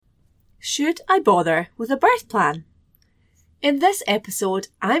Should I bother with a birth plan? In this episode,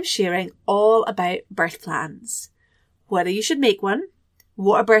 I'm sharing all about birth plans. Whether you should make one,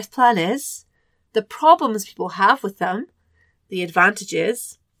 what a birth plan is, the problems people have with them, the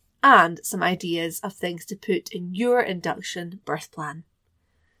advantages, and some ideas of things to put in your induction birth plan.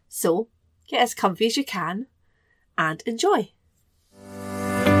 So, get as comfy as you can and enjoy.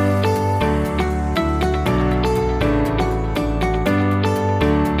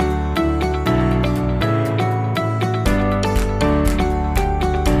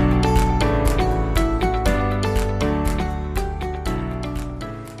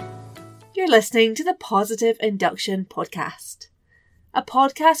 You're listening to the Positive Induction Podcast, a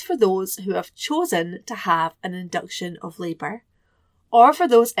podcast for those who have chosen to have an induction of labour, or for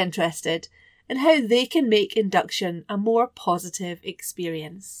those interested in how they can make induction a more positive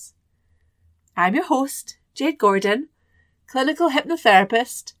experience. I'm your host, Jade Gordon, clinical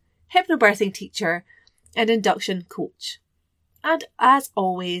hypnotherapist, hypnobirthing teacher, and induction coach. And as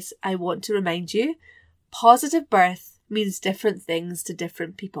always, I want to remind you, positive birth means different things to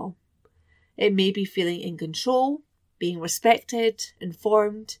different people. It may be feeling in control, being respected,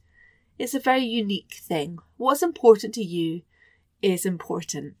 informed. It's a very unique thing. What's important to you is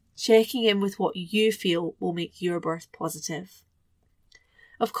important. Checking in with what you feel will make your birth positive.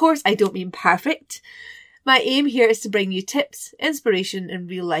 Of course, I don't mean perfect. My aim here is to bring you tips, inspiration, and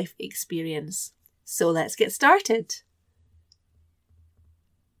real life experience. So let's get started.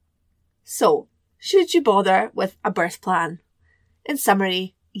 So, should you bother with a birth plan? In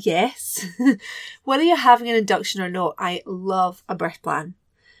summary, yes. Whether you're having an induction or not, I love a birth plan.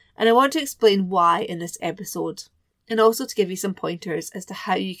 And I want to explain why in this episode, and also to give you some pointers as to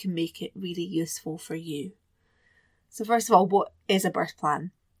how you can make it really useful for you. So first of all, what is a birth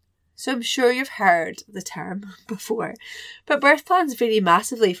plan? So I'm sure you've heard the term before, but birth plans vary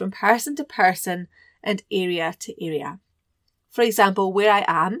massively from person to person and area to area. For example, where I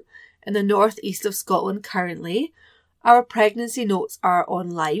am, in the northeast of Scotland currently, our pregnancy notes are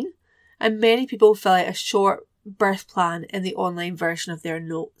online, and many people fill out a short birth plan in the online version of their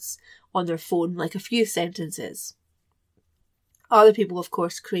notes on their phone, like a few sentences. Other people, of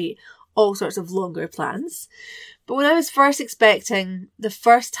course, create all sorts of longer plans. But when I was first expecting, the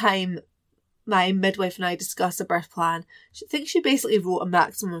first time my midwife and I discussed a birth plan, I think she basically wrote a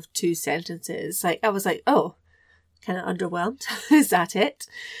maximum of 2 sentences. I was like, oh, kind of underwhelmed. Is that it?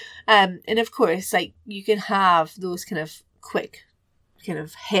 And of course, you can have those kind of quick kind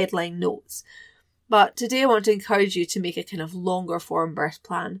of headline notes. But today I want to encourage you to make a kind of longer form birth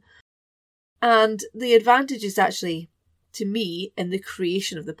plan. And the advantage is actually, to me, in the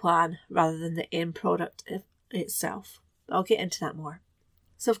creation of the plan rather than the end product itself. I'll get into that more.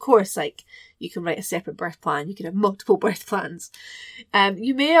 So of course, you can write a separate birth plan. You can have multiple birth plans.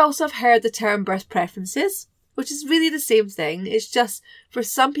 You may also have heard the term birth preferences, which is really the same thing. It's just, for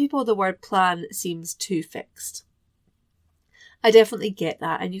some people, the word plan seems too fixed. I definitely get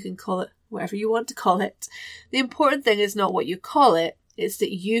that, and you can call it whatever you want to call it. The important thing is not what you call it, it's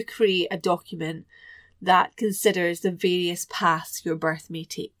that you create a document that considers the various paths your birth may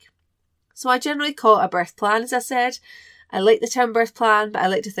take. So I generally call it a birth plan, as I said. I like the term birth plan, but I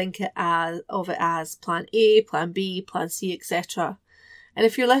like to think of it as plan A, plan B, plan C, etc. And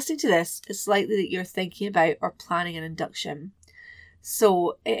if you're listening to this, it's likely that you're thinking about or planning an induction.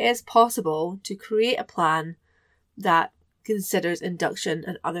 So it is possible to create a plan that considers induction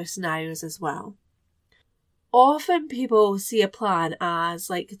and other scenarios as well. Often people see a plan as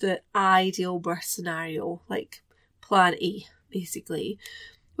the ideal birth scenario, like plan A, basically,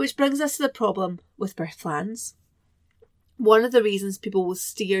 which brings us to the problem with birth plans. One of the reasons people will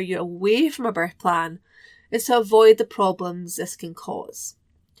steer you away from a birth plan is to avoid the problems this can cause.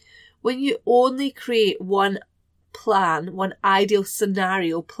 When you only create one plan, one ideal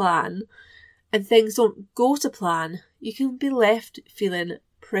scenario plan, and things don't go to plan, you can be left feeling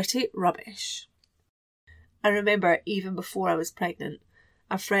pretty rubbish. I remember even before I was pregnant,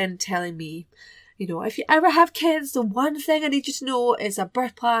 a friend telling me, if you ever have kids, the one thing I need you to know is a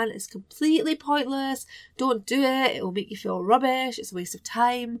birth plan is completely pointless. Don't do it. It will make you feel rubbish. It's a waste of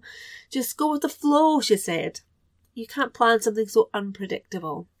time. Just go with the flow, she said. You can't plan something so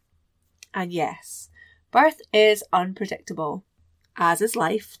unpredictable. And yes, birth is unpredictable, as is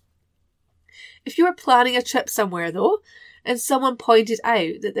life. If you were planning a trip somewhere though, and someone pointed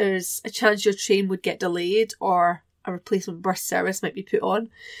out that there's a chance your train would get delayed or a replacement birth service might be put on,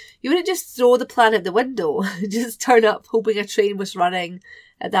 you wouldn't just throw the plan out the window, just turn up hoping a train was running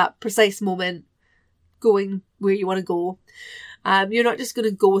at that precise moment, going where you want to go. You're not just going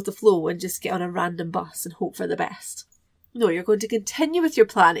to go with the flow and just get on a random bus and hope for the best. No, you're going to continue with your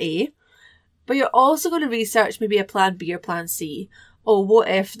plan A, But you're also going to research maybe a plan B or plan C. Oh, what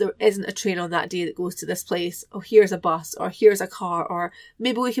if there isn't a train on that day that goes to this place? Oh, here's a bus, or here's a car, or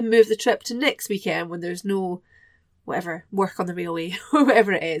maybe we can move the trip to next weekend when there's no whatever, work on the railway or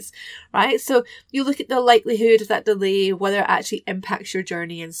whatever it is, right? So you look at the likelihood of that delay, whether it actually impacts your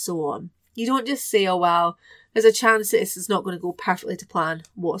journey and so on. You don't just say, oh, well, there's a chance that this is not going to go perfectly to plan.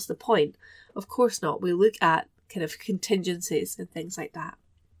 What's the point? Of course not. We look at kind of contingencies and things like that.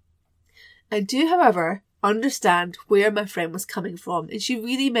 I do, however, understand where my friend was coming from, and she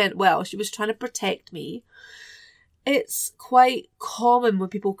really meant well. She was trying to protect me. It's quite common when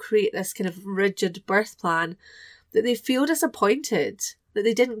people create this kind of rigid birth plan that they feel disappointed, that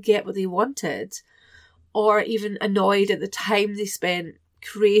they didn't get what they wanted, or even annoyed at the time they spent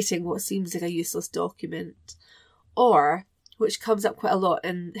creating what seems like a useless document. Or, which comes up quite a lot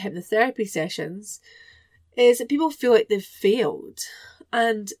in hypnotherapy sessions, is that people feel like they've failed.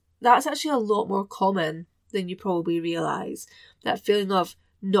 And that's actually a lot more common than you probably realise. That feeling of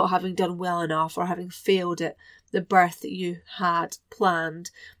not having done well enough or having failed at the birth that you had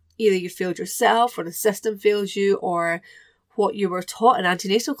planned. Either you failed yourself, or the system failed you, or what you were taught in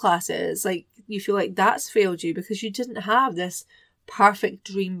antenatal classes. Like, you feel like that's failed you because you didn't have this perfect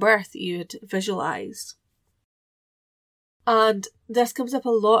dream birth that you had visualised. And this comes up a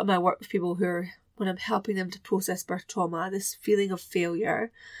lot in my work with people when I'm helping them to process birth trauma, this feeling of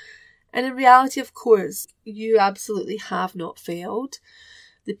failure. And in reality, of course, you absolutely have not failed.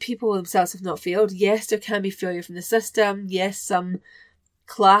 The people themselves have not failed. Yes, there can be failure from the system. Yes, some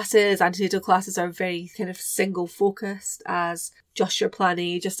classes, antenatal classes, are very kind of single focused as just your plan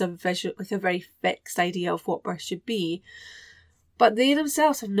A, just a visual, like a very fixed idea of what birth should be. But they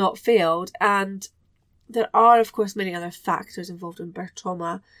themselves have not failed, and there are, of course, many other factors involved in birth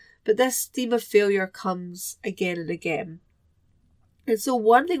trauma, but this theme of failure comes again and again. And so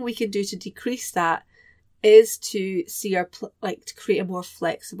one thing we can do to decrease that is to see to create a more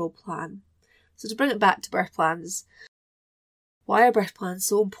flexible plan. So to bring it back to birth plans, why are birth plans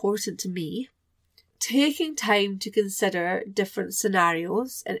so important to me? Taking time to consider different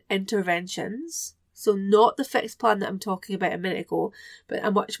scenarios and interventions, so not the fixed plan that I'm talking about a minute ago, but a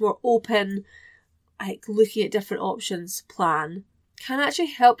much more open, like looking at different options plan, can actually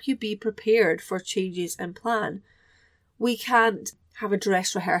help you be prepared for changes in plan. We can't have a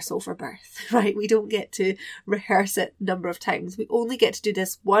dress rehearsal for birth, right? We don't get to rehearse it a number of times. We only get to do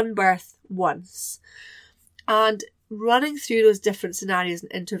this one birth once. And running through those different scenarios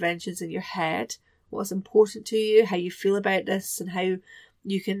and interventions in your head, what's important to you, how you feel about this, and how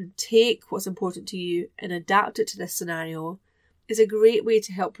you can take what's important to you and adapt it to this scenario, is a great way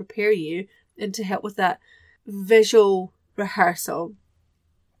to help prepare you and to help with that visual rehearsal.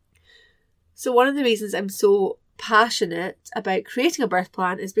 So one of the reasons I'm so passionate about creating a birth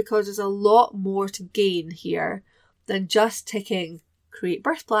plan is because there's a lot more to gain here than just ticking create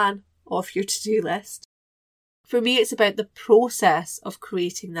birth plan off your to-do list. For me, it's about the process of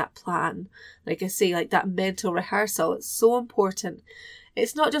creating that plan. Like I say, like that mental rehearsal, it's so important.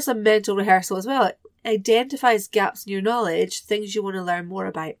 It's not just a mental rehearsal as well. It identifies gaps in your knowledge, things you want to learn more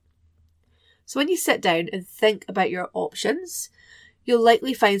about. So when you sit down and think about your options, you'll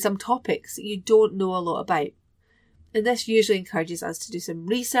likely find some topics that you don't know a lot about. And this usually encourages us to do some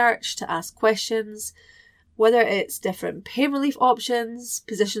research, to ask questions, whether it's different pain relief options,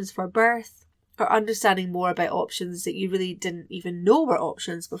 positions for birth, or understanding more about options that you really didn't even know were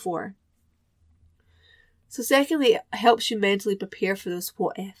options before. So secondly, it helps you mentally prepare for those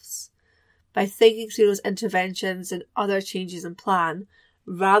what ifs. By thinking through those interventions and other changes in plan,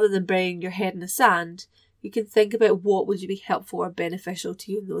 rather than burying your head in the sand, you can think about what would you be helpful or beneficial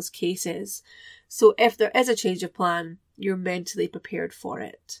to you in those cases. So if there is a change of plan, you're mentally prepared for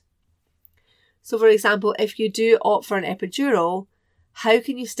it. So for example, if you do opt for an epidural, how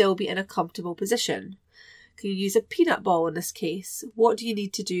can you still be in a comfortable position? Can you use a peanut ball in this case? What do you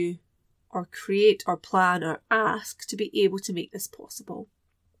need to do or create or plan or ask to be able to make this possible?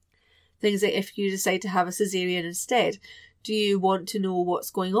 Things like if you decide to have a cesarean instead, do you want to know what's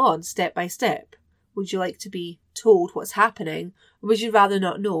going on step by step? Would you like to be told what's happening? Or would you rather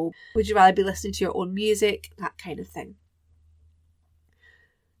not know? Would you rather be listening to your own music? That kind of thing.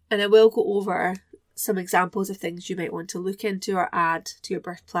 And I will go over some examples of things you might want to look into or add to your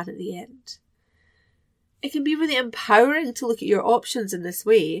birth plan at the end. It can be really empowering to look at your options in this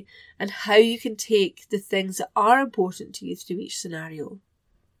way and how you can take the things that are important to you through each scenario.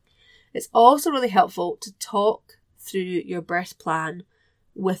 It's also really helpful to talk through your birth plan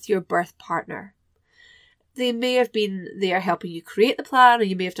with your birth partner. They may have been there helping you create the plan, or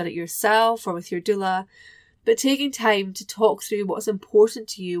you may have done it yourself or with your doula, But taking time to talk through what's important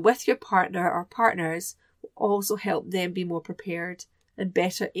to you with your partner or partners will also help them be more prepared and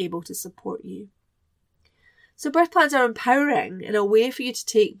better able to support you. So birth plans are empowering and a way for you to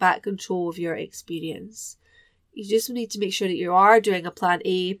take back control of your experience. You just need to make sure that you are doing a plan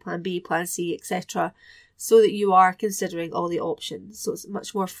A, plan B, plan C, etc. so that you are considering all the options. So it's a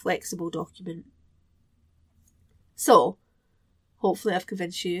much more flexible document. So, hopefully I've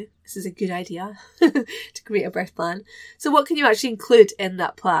convinced you this is a good idea to create a birth plan. So what can you actually include in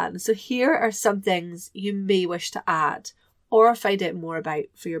that plan? So here are some things you may wish to add or find out more about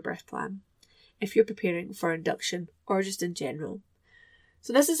for your birth plan if you're preparing for induction or just in general.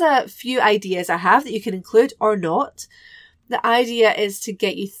 So this is a few ideas I have that you can include or not. The idea is to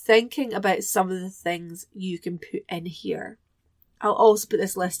get you thinking about some of the things you can put in here. I'll also put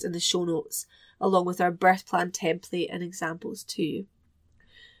this list in the show notes along with our birth plan template and examples too.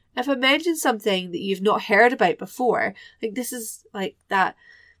 If I mention something that you've not heard about before, this is like that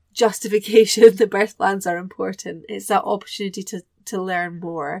justification that birth plans are important. It's that opportunity to learn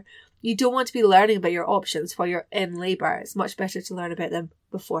more. You don't want to be learning about your options while you're in labour. It's much better to learn about them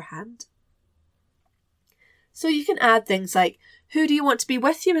beforehand. So you can add things like, who do you want to be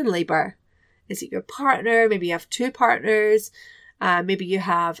with you in labour? Is it your partner? Maybe you have two partners. Maybe you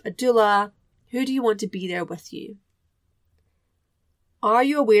have a doula. Who do you want to be there with you? Are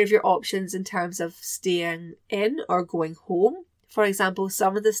you aware of your options in terms of staying in or going home? For example,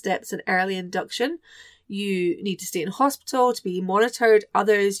 some of the steps in early induction, you need to stay in hospital to be monitored.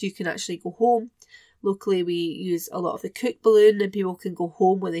 Others, you can actually go home. Locally, we use a lot of the cook balloon and people can go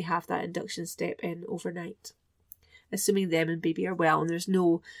home when they have that induction step in overnight, assuming them and baby are well and there's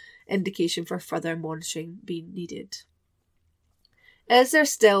no indication for further monitoring being needed. Is there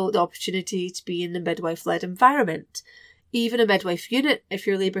still the opportunity to be in the midwife-led environment? Even a midwife unit if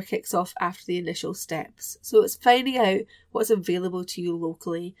your labour kicks off after the initial steps. So it's finding out what's available to you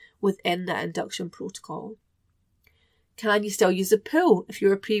locally within that induction protocol. Can you still use a pool if you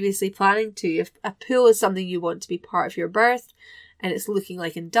were previously planning to? If a pool is something you want to be part of your birth and it's looking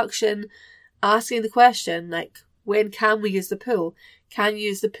like induction, asking the question like, when can we use the pool? Can you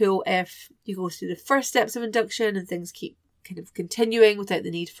use the pool if you go through the first steps of induction and things keep kind of continuing without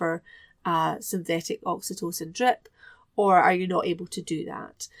the need for synthetic oxytocin drip? Or are you not able to do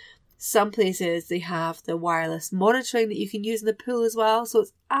that? Some places they have the wireless monitoring that you can use in the pool as well. So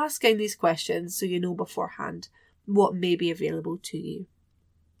it's asking these questions so you know beforehand what may be available to you.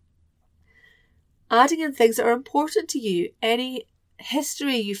 Adding in things that are important to you. Any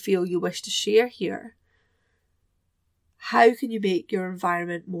history you feel you wish to share here. How can you make your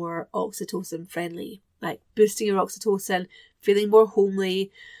environment more oxytocin friendly? Like boosting your oxytocin, feeling more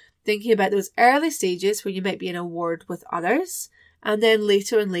homely, thinking about those early stages where you might be in a ward with others, and then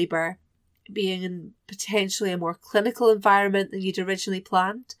later in labour, being in potentially a more clinical environment than you'd originally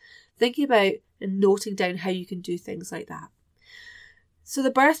planned, thinking about and noting down how you can do things like that. So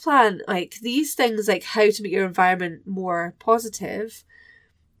the birth plan, like these things like how to make your environment more positive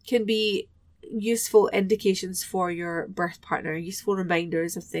can be useful indications for your birth partner, useful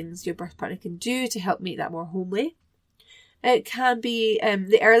reminders of things your birth partner can do to help make that more homely. It can be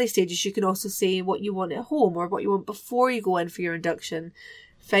the early stages. You can also say what you want at home or what you want before you go in for your induction.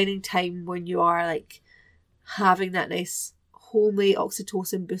 Finding time when you are like having that nice homely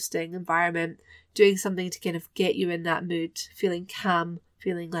oxytocin boosting environment, doing something to kind of get you in that mood, feeling calm,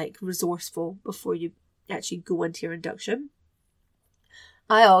 feeling like resourceful before you actually go into your induction.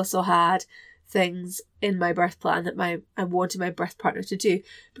 I also had things in my birth plan that I wanted my birth partner to do,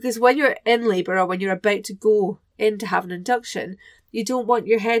 because when you're in labour or when you're about to go in to have an induction, you don't want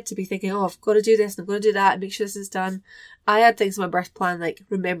your head to be thinking, oh, I've got to do this and I've got to do that and make sure this is done. I had things in my birth plan like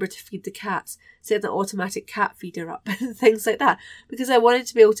remember to feed the cats, set the automatic cat feeder up and things like that, because I wanted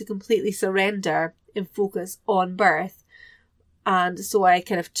to be able to completely surrender and focus on birth. And so I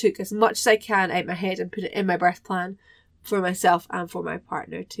kind of took as much as I can out of my head and put it in my birth plan for myself and for my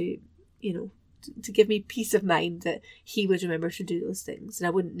partner to, to give me peace of mind that he would remember to do those things and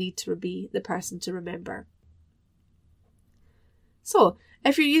I wouldn't need to be the person to remember. So,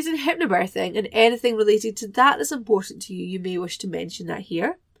 if you're using hypnobirthing and anything related to that is important to you, you may wish to mention that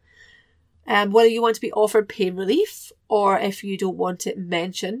here. Whether you want to be offered pain relief or if you don't want it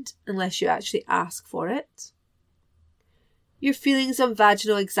mentioned unless you actually ask for it. Your feelings on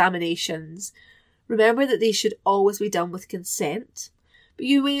vaginal examinations. Remember that they should always be done with consent. But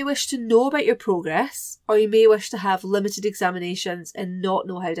you may wish to know about your progress, or you may wish to have limited examinations and not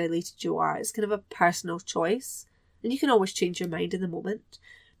know how dilated you are. It's kind of a personal choice. And you can always change your mind in the moment.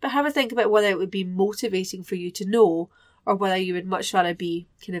 But have a think about whether it would be motivating for you to know, or whether you would much rather be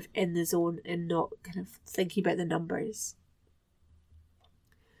kind of in the zone and not kind of thinking about the numbers.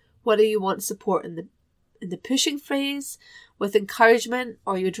 Whether you want support in the pushing phase with encouragement,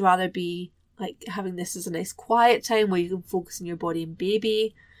 or you'd rather be like having this as a nice quiet time where you can focus on your body and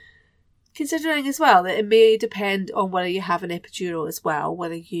baby. Considering as well that it may depend on whether you have an epidural as well,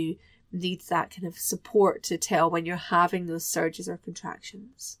 whether you need that kind of support to tell when you're having those surges or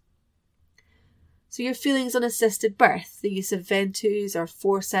contractions. So your feelings on assisted birth, the use of ventouse or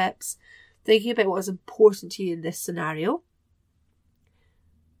forceps, thinking about what is important to you in this scenario.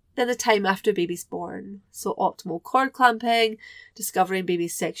 Then the time after baby's born, so optimal cord clamping, discovering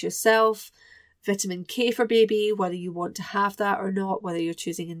baby's sex yourself, vitamin K for baby, whether you want to have that or not, whether you're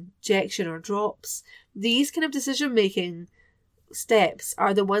choosing injection or drops. These kind of decision-making steps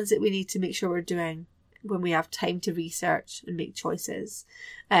are the ones that we need to make sure we're doing when we have time to research and make choices.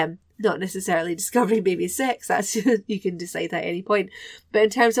 Not necessarily discovering baby's sex, that's you can decide at any point. But in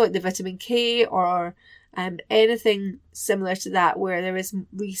terms of like the vitamin K or anything similar to that where there is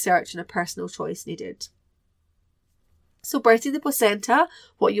research and a personal choice needed. So birthing the placenta,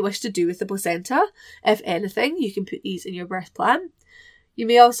 what you wish to do with the placenta, if anything, you can put these in your birth plan. You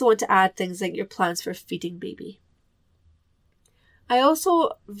may also want to add things like your plans for feeding baby. I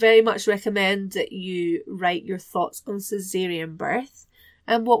also very much recommend that you write your thoughts on caesarean birth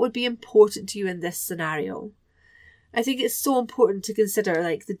and what would be important to you in this scenario. I think it's so important to consider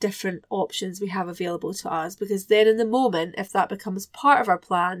like the different options we have available to us, because then in the moment, if that becomes part of our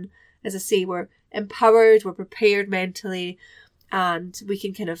plan, as I say, we're empowered, we're prepared mentally, and we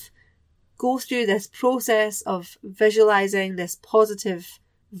can kind of go through this process of visualizing this positive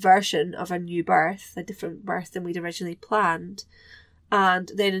version of a new birth, a different birth than we'd originally planned. And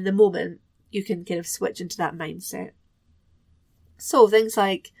then in the moment, you can kind of switch into that mindset. So things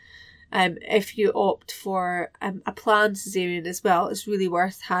like, if you opt for a planned caesarean as well, it's really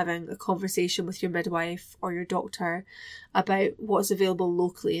worth having a conversation with your midwife or your doctor about what's available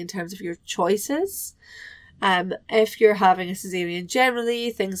locally in terms of your choices. If you're having a caesarean generally,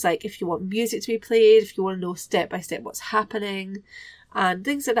 things like if you want music to be played, if you want to know step by step what's happening, and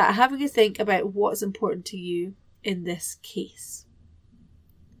things like that, having a think about what's important to you in this case.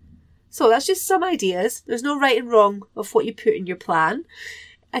 So that's just some ideas. There's no right and wrong of what you put in your plan.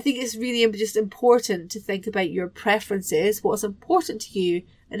 I think it's really just important to think about your preferences, what's important to you,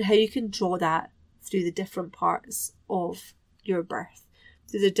 and how you can draw that through the different parts of your birth,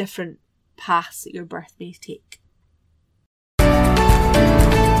 through the different paths that your birth may take.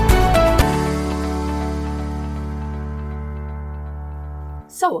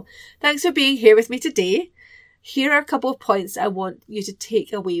 So, thanks for being here with me today. Here are a couple of points I want you to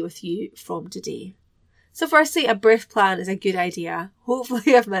take away with you from today. So firstly, a birth plan is a good idea.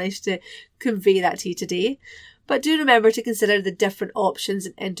 Hopefully I've managed to convey that to you today. But do remember to consider the different options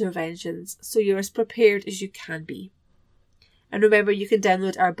and interventions so you're as prepared as you can be. And remember, you can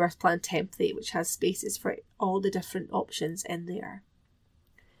download our birth plan template, which has spaces for all the different options in there.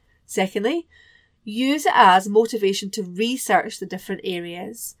 Secondly, use it as motivation to research the different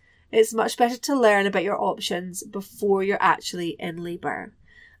areas. It's much better to learn about your options before you're actually in labour.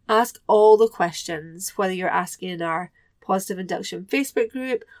 Ask all the questions, whether you're asking in our Positive Induction Facebook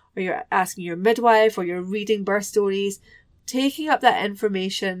group, or you're asking your midwife, or you're reading birth stories, taking up that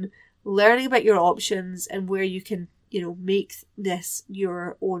information, learning about your options and where you can, make this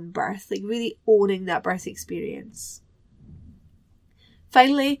your own birth, like really owning that birth experience.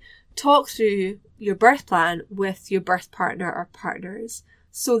 Finally, talk through your birth plan with your birth partner or partners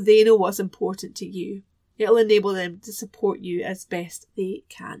so they know what's important to you. It'll enable them to support you as best they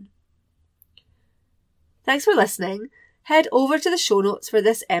can. Thanks for listening. Head over to the show notes for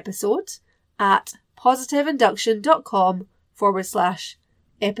this episode at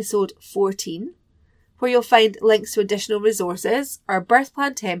positiveinduction.com/episode 14, where you'll find links to additional resources, our birth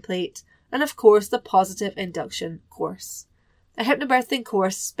plan template, and of course the Positive Induction course, a hypnobirthing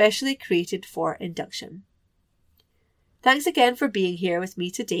course specially created for induction. Thanks again for being here with me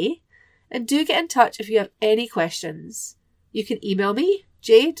today. And do get in touch if you have any questions. You can email me,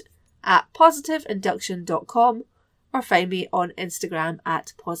 Jade, at positiveinduction.com, or find me on Instagram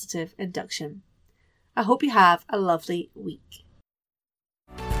at positiveinduction. I hope you have a lovely week.